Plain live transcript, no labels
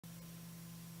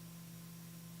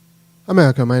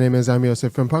America, my name is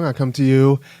Yosef Frimpong. I come to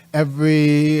you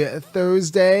every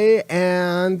Thursday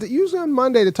and usually on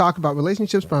Monday to talk about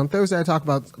relationships, but on Thursday I talk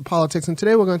about politics, and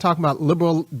today we're going to talk about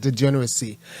liberal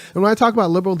degeneracy. And when I talk about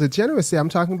liberal degeneracy, I'm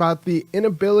talking about the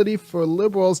inability for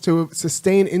liberals to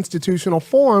sustain institutional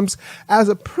forms as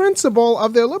a principle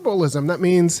of their liberalism. That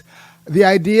means the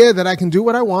idea that I can do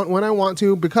what I want, when I want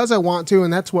to, because I want to,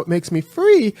 and that's what makes me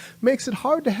free, makes it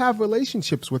hard to have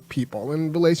relationships with people.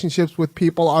 And relationships with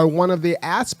people are one of the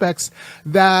aspects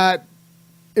that,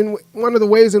 one of the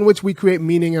ways in which we create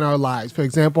meaning in our lives. For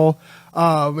example,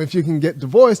 if you can get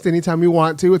divorced anytime you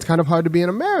want to, it's kind of hard to be in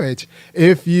a marriage.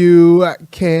 If you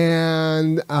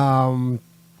can,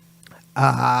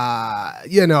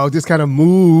 just kind of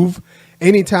move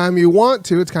anytime you want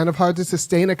to, it's kind of hard to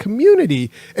sustain a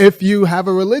community. If you have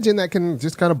a religion that can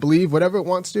just kind of believe whatever it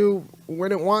wants to,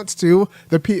 when it wants to,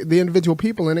 the individual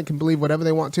people in it can believe whatever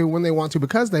they want to, when they want to,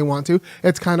 because they want to,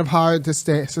 it's kind of hard to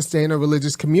sustain a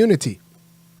religious community,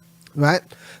 right?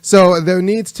 So there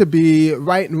needs to be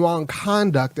right and wrong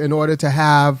conduct in order to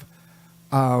have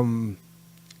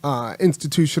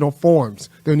institutional forms.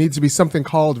 There needs to be something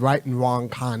called right and wrong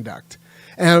conduct,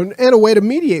 and a way to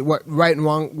mediate what right and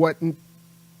wrong,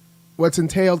 what's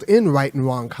entailed in right and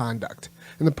wrong conduct.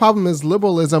 And the problem is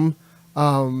liberalism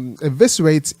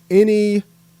eviscerates any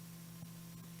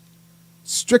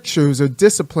strictures or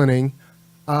disciplining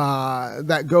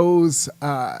that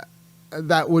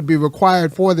would be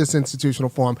required for this institutional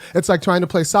form. It's like trying to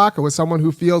play soccer with someone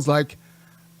who feels like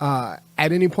at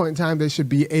any point in time they should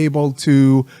be able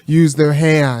to use their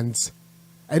hands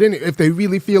if they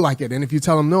really feel like it. And if you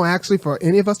tell them, no, actually, for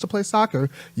any of us to play soccer,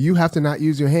 you have to not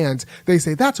use your hands, they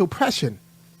say, that's oppression,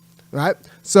 right?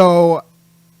 So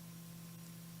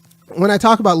when I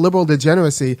talk about liberal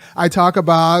degeneracy, I talk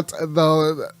about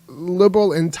the liberal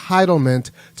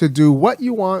entitlement to do what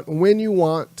you want, when you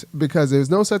want, because there's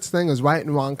no such thing as right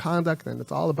and wrong conduct, and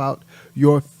it's all about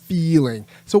your feeling.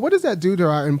 So what does that do to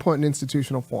our important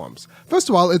institutional forms? First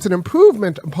of all, it's an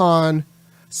improvement upon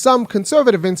some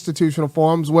conservative institutional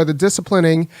forms where the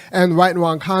disciplining and right and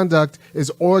wrong conduct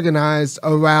is organized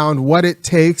around what it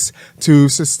takes to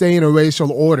sustain a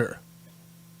racial order,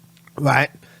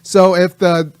 right? So if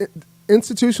the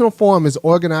institutional form is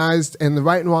organized and the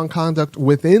right and wrong conduct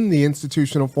within the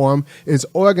institutional form is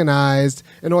organized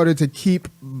in order to keep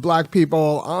black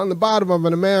people on the bottom of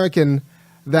an American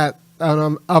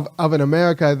of an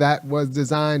America that was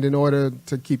designed in order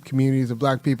to keep communities of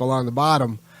black people on the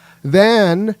bottom,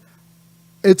 then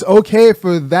it's okay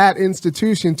for that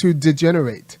institution to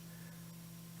degenerate,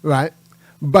 right?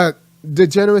 But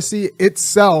degeneracy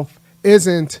itself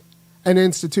isn't an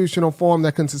institutional form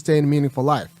that can sustain a meaningful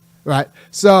life, right?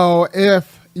 So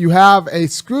if you have a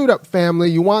screwed up family,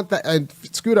 you want a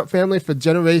screwed up family for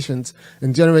generations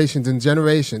and generations and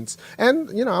generations.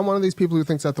 And, I'm one of these people who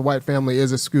thinks that the white family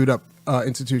is a screwed up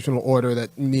institutional order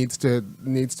that needs to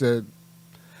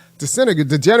disintegrate,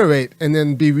 degenerate, and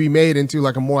then be remade into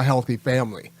like a more healthy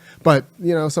family. But,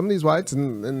 some of these whites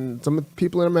and some of the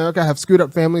people in America have screwed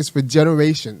up families for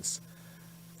generations.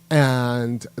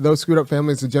 And those screwed up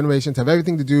families for generations have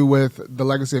everything to do with the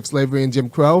legacy of slavery and Jim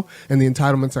Crow and the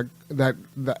entitlements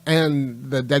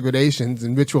and the degradations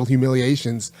and ritual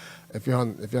humiliations, if you're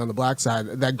on the black side,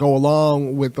 that go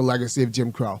along with the legacy of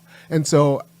Jim Crow. And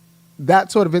so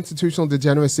that sort of institutional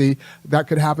degeneracy that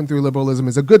could happen through liberalism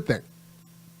is a good thing.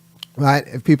 Right?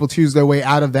 If people choose their way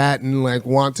out of that and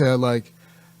want to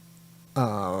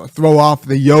throw off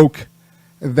the yoke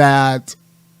that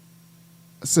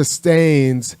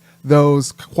sustains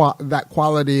that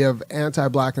quality of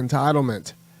anti-black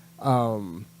entitlement,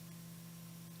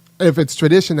 if it's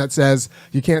tradition that says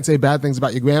you can't say bad things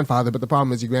about your grandfather, but the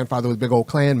problem is your grandfather was a big old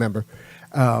Klan member,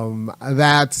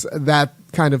 that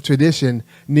kind of tradition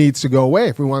needs to go away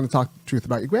if we want to talk the truth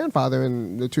about your grandfather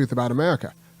and the truth about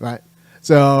America, right?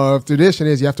 So if tradition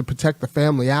is you have to protect the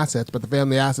family assets, but the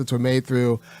family assets were made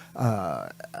through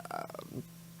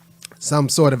some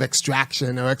sort of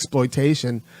extraction or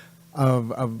exploitation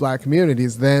of black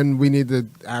communities, then we need to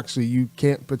you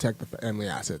can't protect the family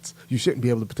assets. You shouldn't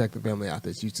be able to protect the family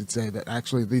assets. You should say that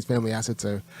actually these family assets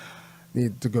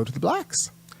need to go to the blacks,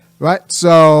 right?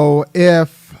 So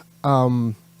if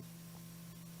the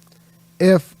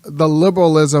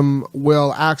liberalism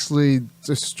will actually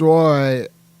destroy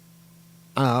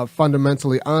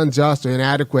fundamentally unjust or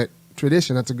inadequate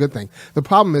tradition, that's a good thing. The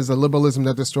problem is the liberalism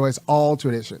that destroys all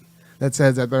tradition, that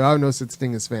says that there are no such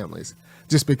thing as families,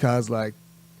 just because the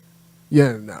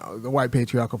white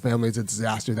patriarchal family is a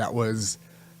disaster that was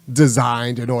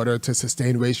designed in order to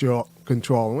sustain racial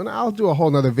control. And I'll do a whole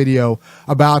nother video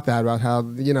about that, about how,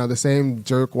 the same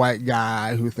jerk white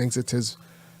guy who thinks it's his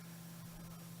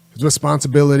his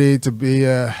responsibility to be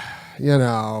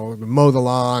mow the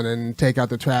lawn and take out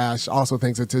the trash, also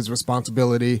thinks it's his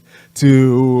responsibility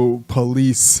to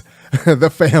police the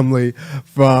family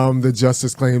from the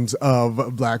justice claims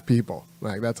of black people.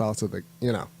 Like that's also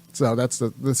so that's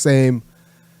the same.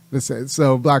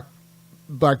 So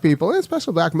black people, and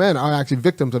especially black men, are actually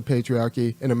victims of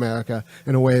patriarchy in America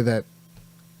in a way that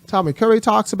Tommy Curry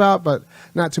talks about, but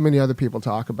not too many other people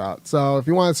talk about. So if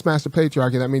you want to smash the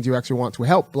patriarchy, that means you actually want to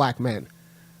help black men.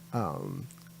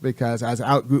 Because as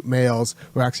outgroup males,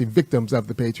 we're actually victims of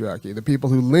the patriarchy. The people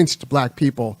who lynched black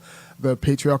people, the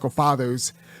patriarchal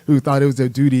fathers who thought it was their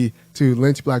duty to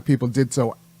lynch black people, did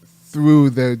so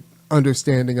through their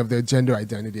understanding of their gender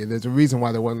identity. There's a reason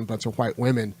why there wasn't a bunch of white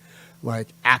women like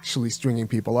actually stringing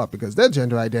people up, because their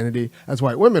gender identity as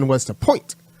white women was to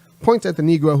point at the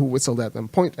Negro who whistled at them,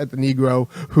 point at the Negro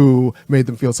who made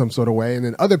them feel some sort of way, and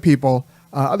then other people,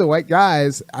 other white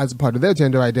guys, as a part of their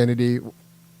gender identity,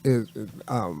 as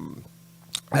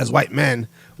white men,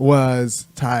 was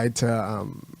tied to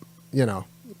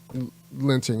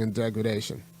lynching and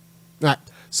degradation. All right,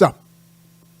 so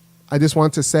I just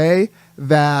want to say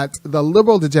that the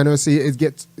liberal degeneracy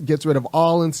gets rid of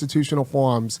all institutional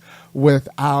forms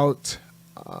without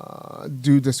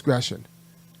due discretion,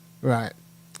 right?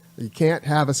 You can't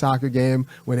have a soccer game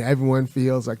when everyone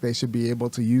feels like they should be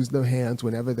able to use their hands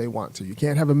whenever they want to. You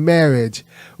can't have a marriage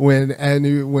when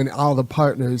all the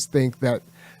partners think that,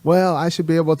 well, I should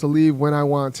be able to leave when I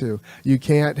want to. You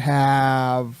can't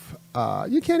even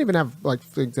have, like,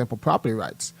 for example, property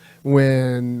rights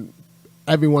when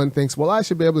everyone thinks, well, I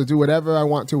should be able to do whatever I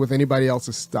want to with anybody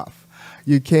else's stuff.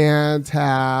 You can't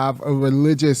have a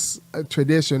religious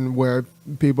tradition where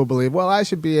people believe, well, I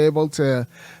should be able to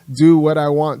do what I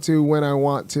want to when I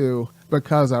want to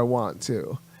because I want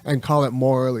to, and call it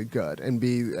morally good and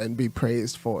be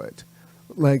praised for it.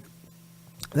 Like,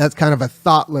 that's kind of a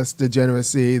thoughtless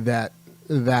degeneracy that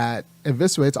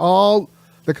eviscerates all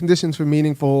the conditions for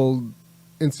meaningful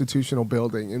institutional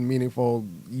building and meaningful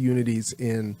unities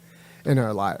in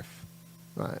our life.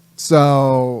 Right.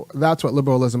 So that's what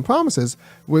liberalism promises,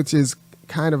 which is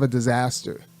kind of a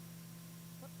disaster.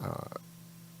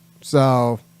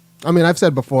 So, I mean, I've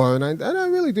said before, and I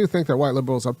really do think that white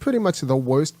liberals are pretty much the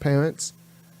worst parents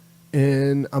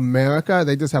in America.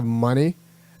 They just have money,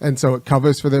 and so it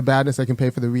covers for their badness. They can pay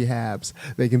for the rehabs.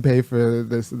 They can pay for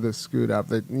the screwed up.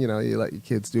 That you let your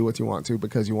kids do what you want to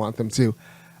because you want them to,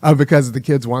 because the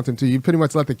kids want them to. You pretty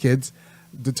much let the kids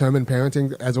determine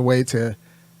parenting as a way to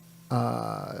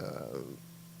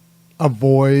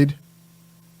avoid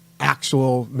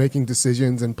actual making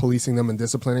decisions and policing them and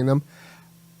disciplining them.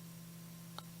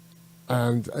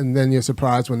 And then you're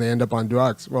surprised when they end up on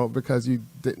drugs. Well, because you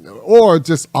didn't, or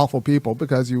just awful people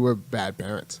because you were bad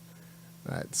parents.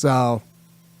 Right? So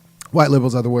white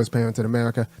liberals are the worst parents in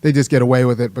America. They just get away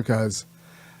with it because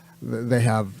they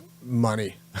have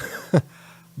money.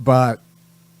 But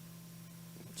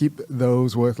keep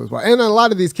those worthless. And a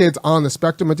lot of these kids on the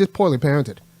spectrum are just poorly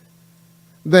parented.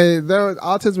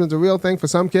 Autism is a real thing for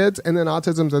some kids, and then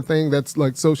autism is a thing that's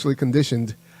like socially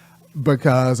conditioned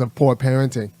because of poor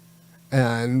parenting.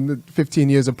 And 15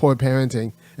 years of poor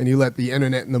parenting, and you let the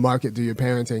internet and the market do your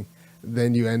parenting,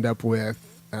 then you end up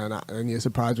with, and you're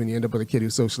surprised when you end up with a kid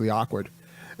who's socially awkward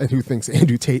and who thinks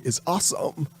Andrew Tate is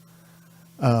awesome.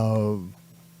 And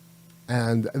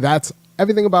that's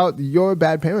everything about your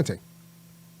bad parenting.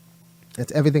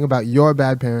 It's everything about your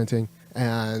bad parenting,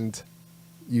 and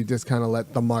you just kind of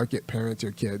let the market parent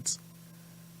your kids.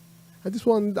 I just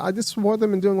support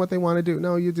them in doing what they want to do.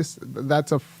 No,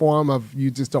 that's a form of,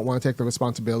 you just don't want to take the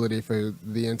responsibility for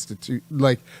the institute.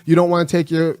 Like, you don't want to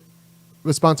take your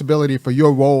responsibility for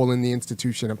your role in the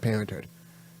institution of parenthood.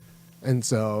 And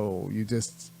so you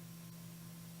just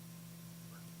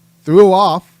threw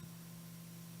off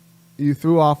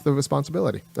the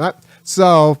responsibility. All right?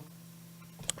 So,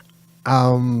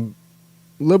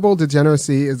 liberal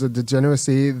degeneracy is a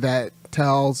degeneracy that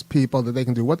tells people that they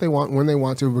can do what they want when they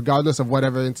want to, regardless of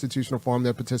whatever institutional form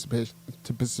they're participating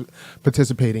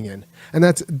in. And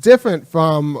that's different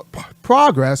from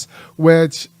progress,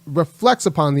 which reflects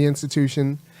upon the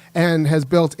institution and has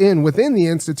built in within the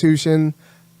institution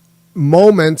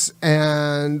moments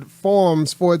and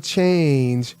forms for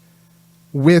change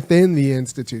within the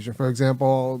institution. For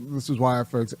example, this is why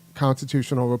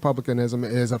constitutional republicanism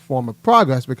is a form of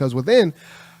progress, because within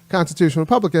constitutional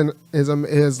republicanism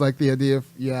is like the idea of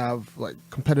you have like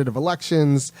competitive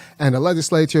elections and a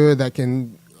legislature that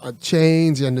can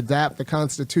change and adapt the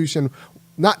Constitution,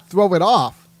 not throw it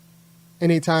off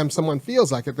anytime someone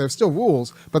feels like it. There's still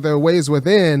rules, but there are ways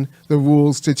within the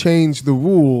rules to change the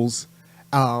rules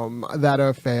that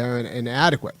are fair and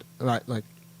adequate, right? Like,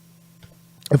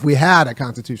 if we had a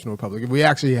constitutional republic, if we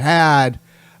actually had,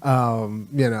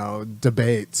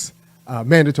 debates,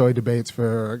 mandatory debates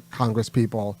for Congress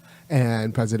people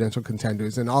and presidential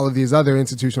contenders and all of these other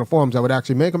institutional forms that would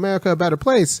actually make America a better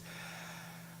place,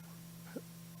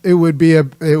 it would be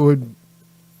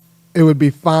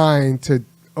fine to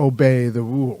obey the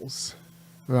rules,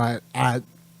 right?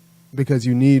 Because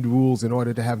you need rules in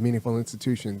order to have meaningful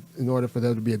institutions, in order for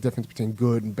there to be a difference between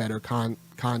good and better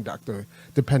conduct or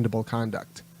dependable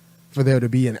conduct, for there to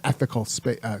be an ethical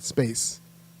space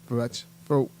for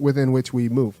within which we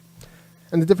move.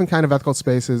 And the different kind of ethical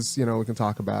spaces, we can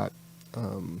talk about.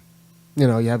 You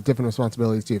have different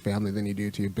responsibilities to your family than you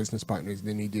do to your business partners,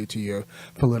 than you do to your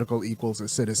political equals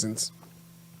as citizens.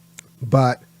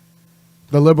 But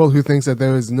the liberal who thinks that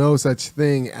there is no such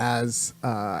thing as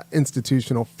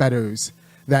institutional fetters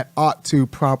that ought to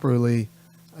properly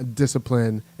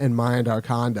discipline and mind our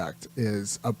conduct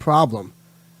is a problem.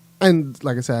 And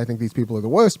like I said, I think these people are the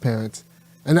worst parents.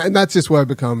 And that's just where it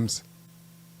becomes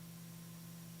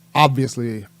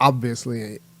obviously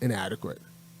inadequate.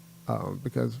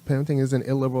 Because parenting is an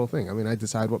illiberal thing. I mean, I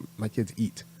decide what my kids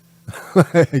eat.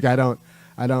 Like I don't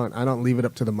leave it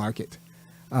up to the market.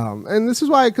 And this is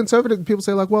why conservative people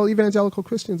say, like, well, evangelical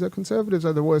Christians or conservatives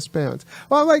are the worst parents.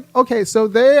 Well, I'm like, okay, so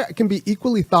they can be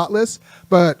equally thoughtless,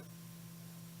 but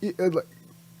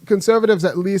conservatives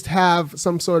at least have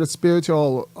some sort of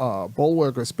spiritual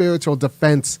bulwark or spiritual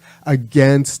defense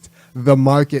against the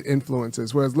market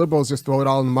influences, whereas liberals just throw it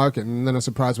all in the market and then are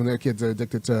surprised when their kids are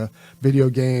addicted to video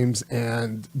games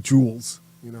and Juuls,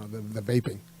 the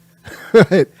vaping.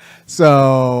 Right?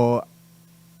 So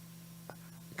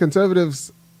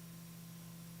conservatives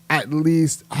at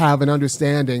least have an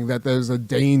understanding that there's a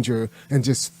danger in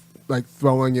just like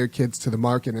throwing your kids to the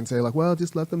market and say, like, well,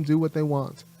 just let them do what they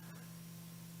want.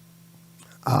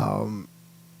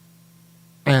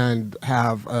 And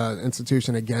have an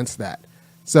institution against that.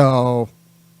 So,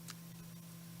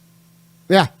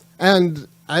 yeah, and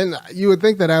you would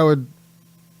think that I would.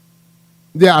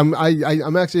 Yeah,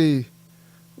 I'm actually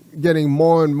getting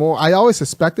more and more. I always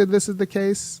suspected this is the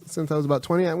case since I was about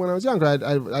 20. When I was younger, I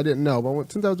didn't know,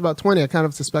 but since I was about 20, I kind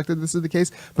of suspected this is the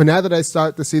case. But now that I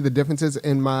start to see the differences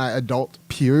in my adult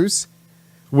peers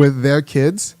with their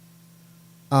kids,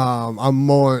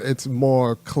 it's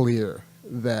more clear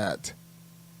that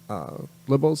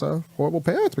liberals are horrible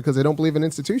parents because they don't believe in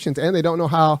institutions and they don't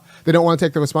want to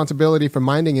take the responsibility for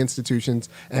minding institutions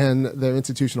and their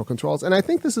institutional controls. And I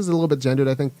think this is a little bit gendered.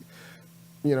 I think,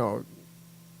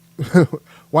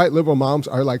 white liberal moms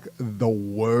are like the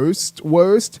worst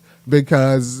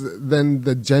because then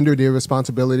the gendered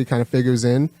irresponsibility kind of figures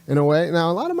in a way.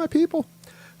 Now, a lot of my people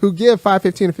who give $5,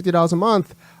 $15, or $50 a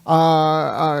month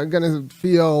are going to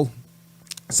feel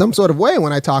some sort of way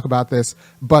when I talk about this,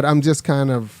 but I'm just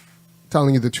kind of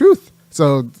telling you the truth.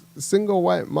 So single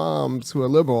white moms who are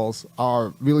liberals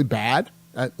are really bad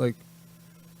at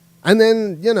and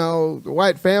then,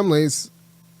 white families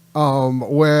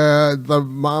where the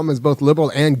mom is both liberal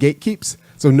and gatekeeps.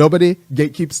 So nobody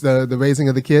gatekeeps the raising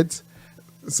of the kids.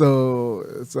 So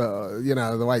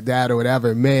the white dad or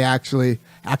whatever may actually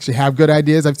have good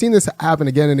ideas. I've seen this happen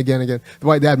again and again and again. The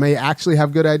white dad may actually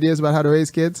have good ideas about how to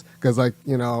raise kids because,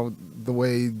 the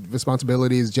way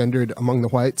responsibility is gendered among the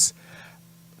whites.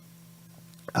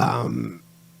 But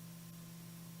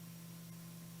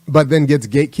then gets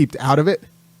gatekeeped out of it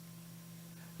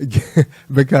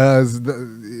because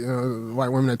white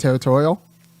women are territorial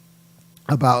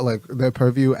about their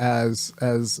purview as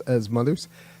mothers.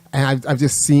 And I've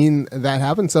just seen that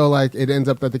happen. So it ends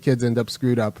up that the kids end up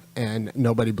screwed up and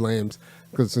nobody blames,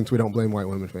 because since we don't blame white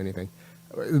women for anything,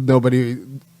 nobody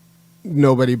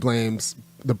blames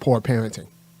the poor parenting,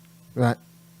 right?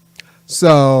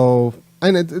 So,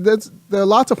 and there are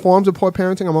lots of forms of poor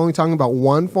parenting. I'm only talking about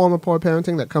one form of poor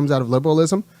parenting that comes out of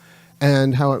liberalism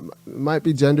and how it might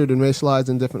be gendered and racialized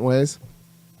in different ways.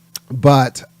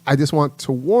 But I just want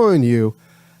to warn you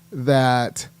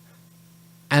that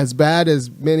as bad as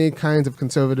many kinds of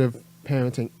conservative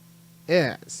parenting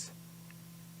is,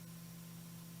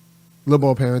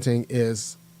 liberal parenting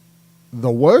is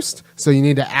the worst. So you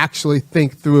need to actually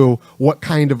think through what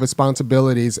kind of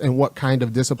responsibilities and what kind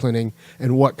of disciplining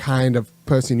and what kind of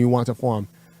person you want to form,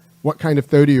 what kind of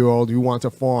 30-year-old you want to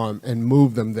form and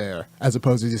move them there, as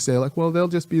opposed to just say well, they'll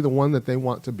just be the one that they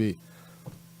want to be.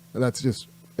 And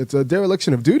it's a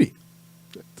dereliction of duty.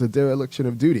 It's a dereliction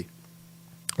of duty.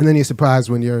 And then you're surprised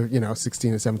when you're,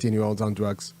 16 or 17-year-olds on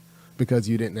drugs because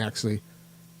you didn't actually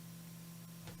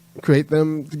create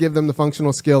them to give them the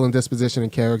functional skill and disposition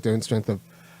and character and strength of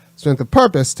strength of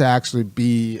purpose to actually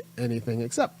be anything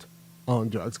except on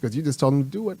drugs, because you just told them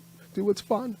to do what's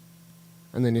fun,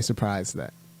 and then you're surprised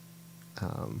that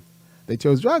they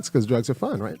chose drugs because drugs are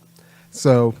fun, right?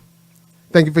 So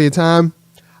thank you for your time.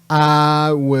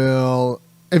 I will,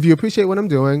 if you appreciate what I'm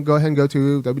doing, go ahead and go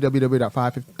to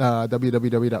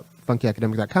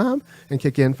www.funkyacademic.com and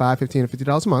kick in $5, $15, or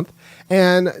 $50 a month.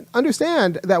 And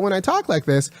understand that when I talk like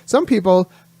this, some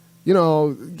people,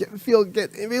 get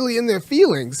really in their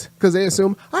feelings because they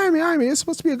assume, Army, you're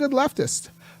supposed to be a good leftist.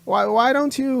 Why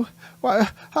don't you?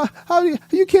 How do you?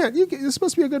 You're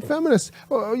supposed to be a good feminist.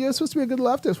 Or you're supposed to be a good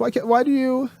leftist. Why do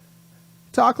you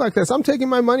talk like this? I'm taking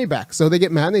my money back. So they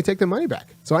get mad and they take their money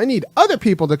back. So I need other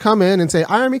people to come in and say,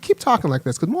 Irony, keep talking like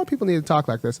this, because more people need to talk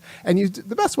like this. And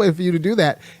the best way for you to do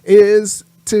that is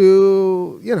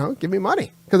to, give me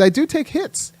money. Because I do take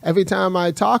hits every time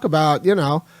I talk about,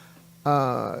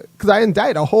 because I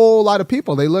indict a whole lot of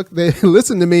people. They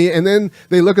listen to me, and then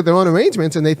they look at their own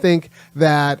arrangements and they think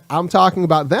that I'm talking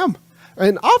about them.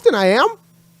 And often I am.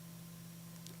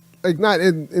 Like not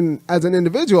as an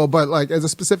individual, but like as a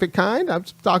specific kind. I'm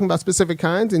talking about specific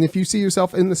kinds. And if you see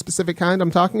yourself in the specific kind I'm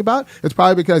talking about, it's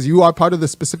probably because you are part of the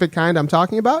specific kind I'm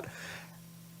talking about.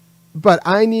 But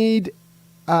I need,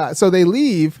 so they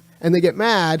leave and they get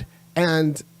mad,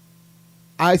 and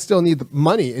I still need the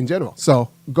money in general. So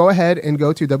go ahead and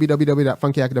go to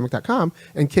www.funkyacademic.com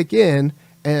and kick in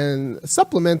and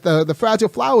supplement the fragile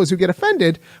flowers who get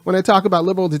offended when I talk about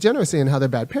liberal degeneracy and how they're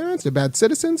bad parents, they're bad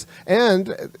citizens, and,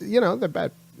 they're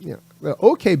bad, they're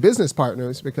okay business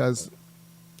partners, because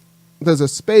there's a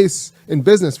space in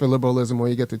business for liberalism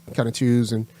where you get to kind of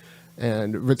choose and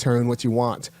return what you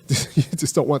want. You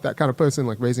just don't want that kind of person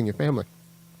like raising your family.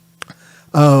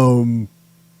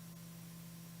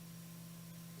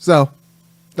 So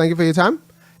thank you for your time,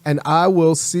 and I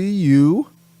will see you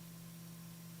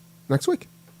next week.